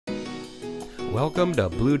Welcome to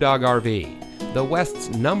Bluedog RV, the West's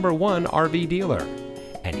 #1 RV dealer.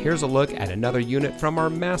 And here's a look at another unit from our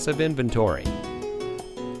massive inventory.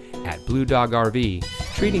 At Bluedog RV,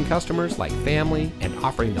 treating customers like family and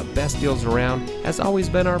offering the best deals around has always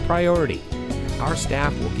been our priority. Our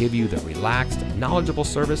staff will give you the relaxed, knowledgeable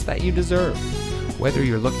service that you deserve. Whether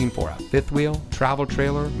you're looking for a fifth wheel, travel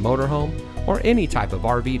trailer, motorhome, or any type of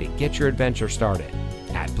RV to get your adventure started,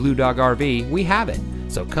 at Bluedog RV, we have it.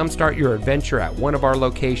 So come start your adventure at one of our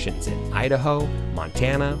locations in Idaho,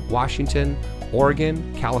 Montana, Washington,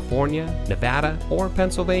 Oregon, California, Nevada, or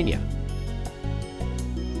Pennsylvania.